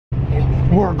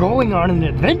We're going on an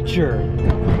adventure. Going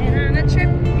on a trip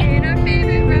in our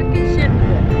favorite rocket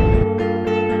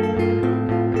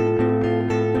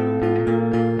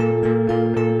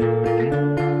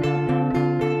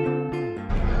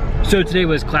ship. So today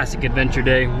was classic adventure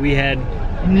day. We had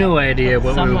no idea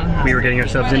what we were getting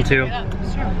ourselves into.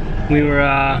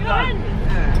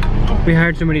 We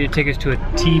hired somebody to take us to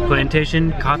a tea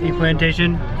plantation, coffee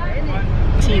plantation.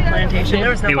 Tea plantation. There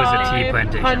was It was a tea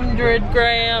plantation. 100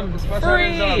 grams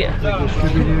free.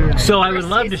 So I would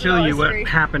love to show you what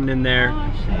happened in there,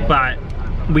 but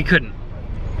we couldn't.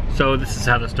 So this is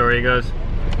how the story goes.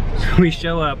 So we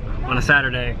show up on a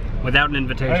Saturday without an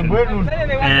invitation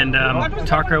and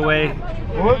talk our way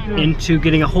into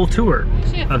getting a whole tour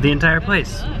of the entire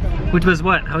place. Which was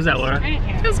what? How was that, Laura?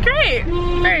 It was great.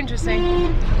 Very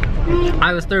interesting.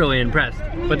 I was thoroughly impressed,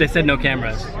 but they said no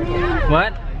cameras.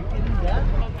 What?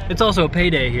 It's also a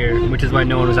payday here, which is why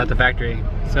no one was at the factory.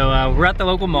 So we're at the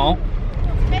local mall.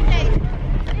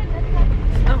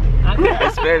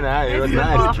 It's very nice. It was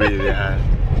nice trip, yeah.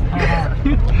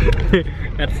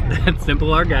 That's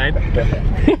Simple, our guide. There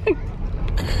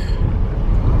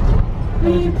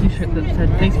was a t-shirt that said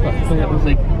Facebook, so it was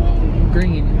like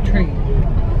green tree.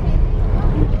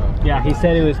 Yeah, he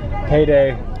said it was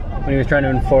payday when he was trying to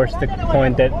enforce the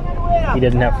point that he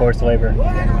doesn't have forced labor.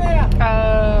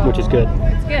 Which is good.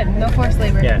 It's good. No forced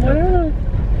labor. Yeah.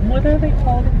 What are they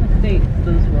called in the States,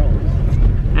 those rolls?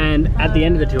 And at the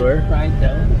end of the tour, Fried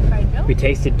dough? we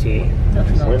tasted tea.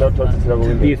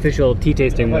 The official tea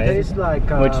tasting way.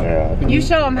 Which You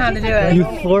show them how to do it. you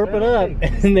slurp it up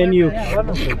and then you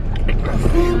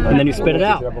spit it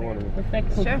out.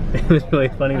 Sure. It was really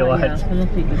funny to watch.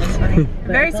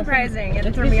 Very surprising.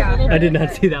 It threw me off. I did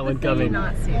not see that one I did coming.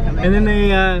 not see it coming. And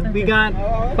then we got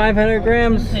 500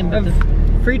 grams of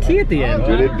free tea at the end.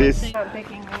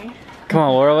 Come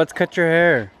on, Laura, let's cut your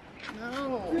hair.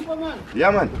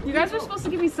 Yeah, man. You guys are supposed to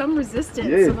give me some resistance.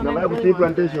 Yes, so then I really tea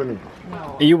want- plantation.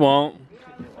 You won't.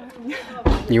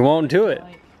 You won't do it.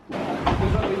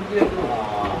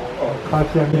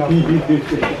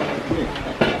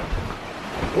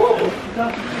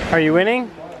 Are you winning?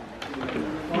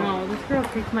 No, this girl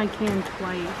kicked my can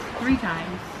twice. 3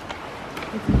 times.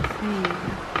 It's insane.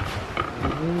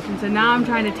 And so now I'm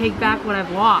trying to take back what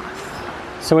I've lost.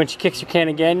 So when she kicks your can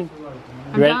again,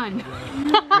 I'm done.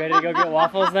 You ready to go get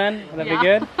waffles then? Would that be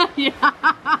good? Yeah.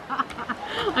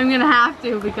 I'm gonna have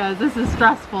to because this is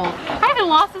stressful. I haven't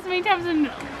lost this many times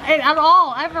at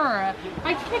all, ever.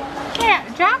 I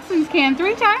kicked Jackson's can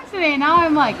 3 times today and now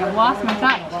I'm like, I've lost my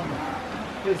touch.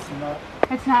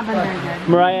 It's not been very good.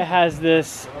 Mariah has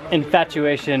this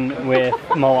infatuation with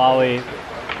Malawi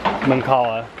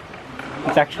Mancala.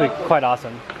 It's actually quite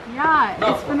awesome.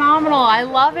 Yeah, it's phenomenal. I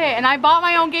love it. And I bought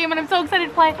my own game and I'm so excited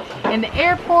to play in the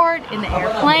airport, in the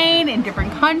airplane, in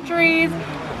different countries.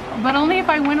 But only if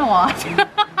I win a lot.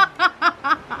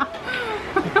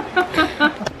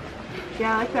 Yeah,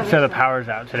 I like that. So the power's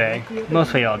out today,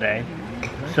 mostly all day.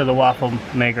 So the waffle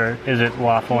maker isn't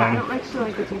waffling.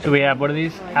 So we have, what are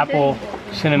these? Apple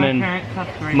cinnamon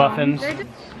muffins. They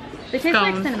taste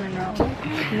like cinnamon rolls.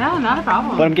 No, not a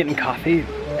problem. But I'm getting coffee,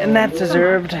 and that's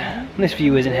deserved. This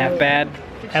view isn't half bad.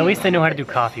 At least they know how to do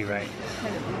coffee right.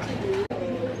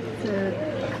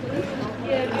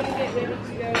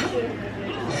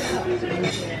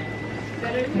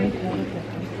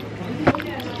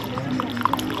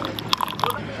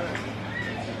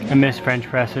 I miss French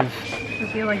presses. I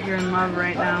feel like you're in love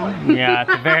right now. Yeah,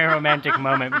 it's a very romantic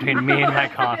moment between me and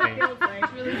that coffee.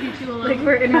 Like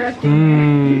we're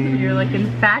interacting. You're like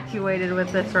infatuated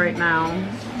with this right now.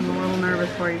 I'm a little nervous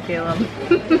for you, Caleb.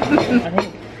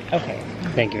 Okay.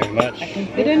 Thank you very much.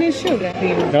 It is sugar.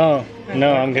 No,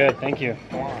 I'm good. Thank you.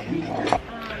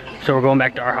 So we're going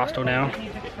back to our hostel now.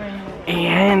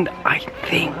 And I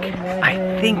think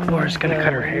Laura's gonna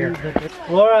cut her hair.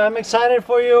 Laura, I'm excited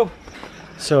for you.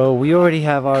 So we already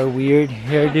have our weird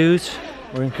hairdos.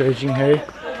 We're encouraging her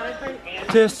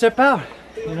to step out,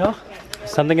 you know?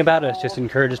 Something about us just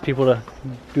encourages people to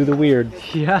do the weird.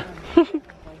 Yeah.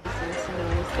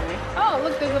 Oh,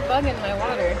 look, there's a bug in my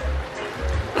water.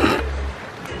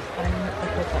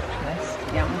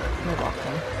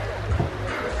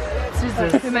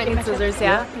 Scissors. We might need scissors,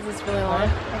 yeah, because it's really long. I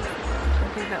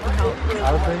think that would help.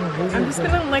 I'm just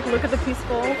gonna like look at the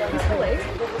peaceful lake.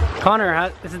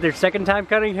 Connor, this is their second time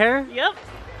cutting hair? Yep.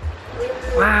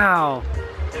 Wow.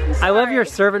 I love your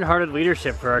servant-hearted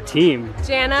leadership for our team.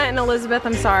 Jana and Elizabeth,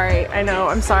 I'm sorry. I know,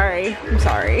 I'm sorry. I'm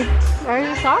sorry. Why are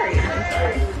you sorry? I'm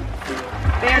sorry.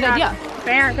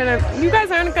 They aren't gonna, you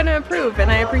guys aren't gonna approve, and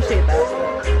I appreciate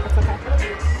that. That's okay.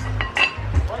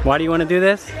 Why do you want to do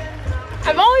this?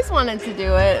 I've always wanted to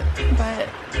do it, but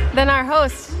then our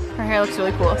host, her hair looks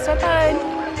really cool, so I thought I'd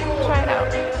try it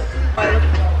out. I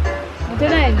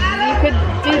don't know, you could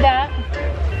do that.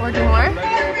 Or do more?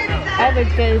 I would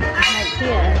go like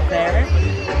here, Sarah.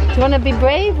 Do you want to be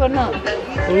brave or not?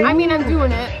 I mean, I'm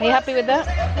doing it. Are you happy with that?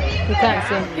 You can't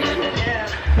see.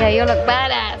 Yeah, you look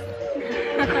badass.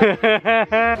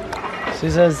 She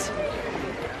says.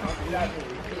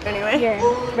 Anyway. Yeah,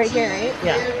 right here, right?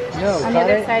 Yeah. No. On the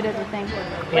other side of the thing.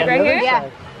 Yeah, right here? Yeah.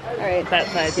 Alright. That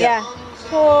side. Yeah.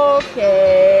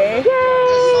 Okay.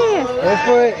 Yay! Go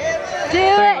for it. Do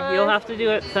it! You'll have to do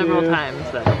it several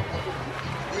times though.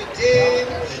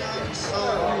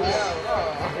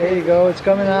 There you go. It's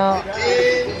coming out.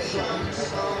 It's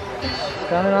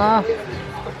coming off.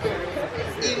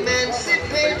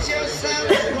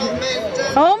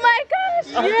 Oh my gosh!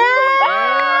 Yeah!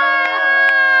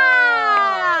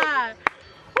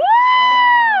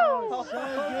 Woo!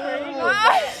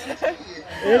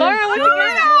 Laura, what'd you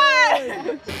get?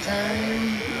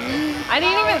 I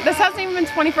didn't even, this hasn't even been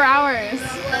 24 hours.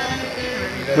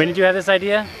 When did you have this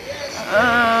idea?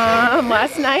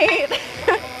 Last night.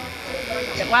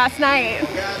 Last night.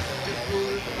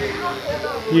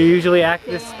 You usually act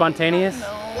this spontaneous?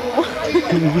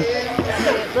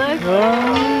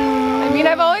 I mean,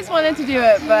 I've always wanted to do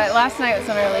it, but last night was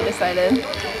when I really decided.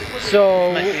 So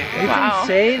you can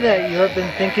say that you have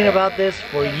been thinking about this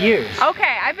for years.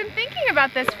 Okay, I've been thinking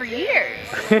about this for years.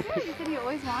 You said you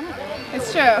always wanted it.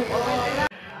 It's true.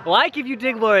 Like if you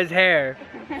dig Laura's hair.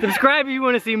 Subscribe if you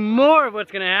want to see more of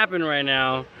what's gonna happen right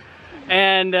now.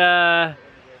 And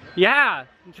yeah,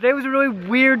 today was a really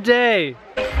weird day.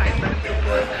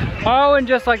 Oh, and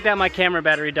just like that, my camera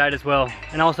battery died as well.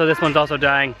 And also this one's also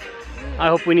dying. I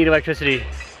hope we need electricity.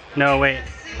 No, wait.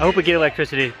 I hope we get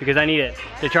electricity because I need it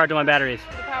to charge all my batteries.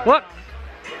 Look,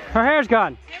 her hair's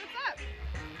gone. Hey, what's up?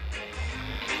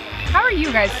 How are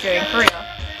you guys doing, for real?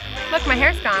 Look, my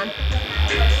hair's gone.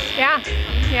 Yeah,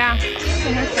 yeah. My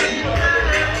hair's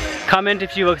gone. Comment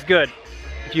if she looks good.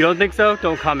 If you don't think so,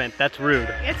 don't comment. That's rude.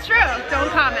 It's true.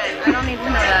 Don't comment. I don't need to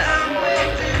know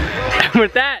that. And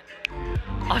with that,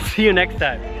 I'll see you next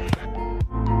time.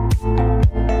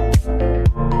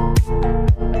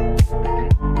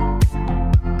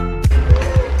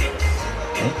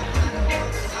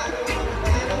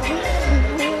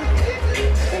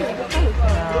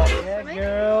 Yeah,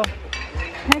 girl.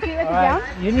 Can I see it All right,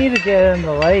 you need to get in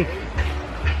the lake.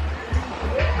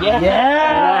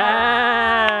 Yeah.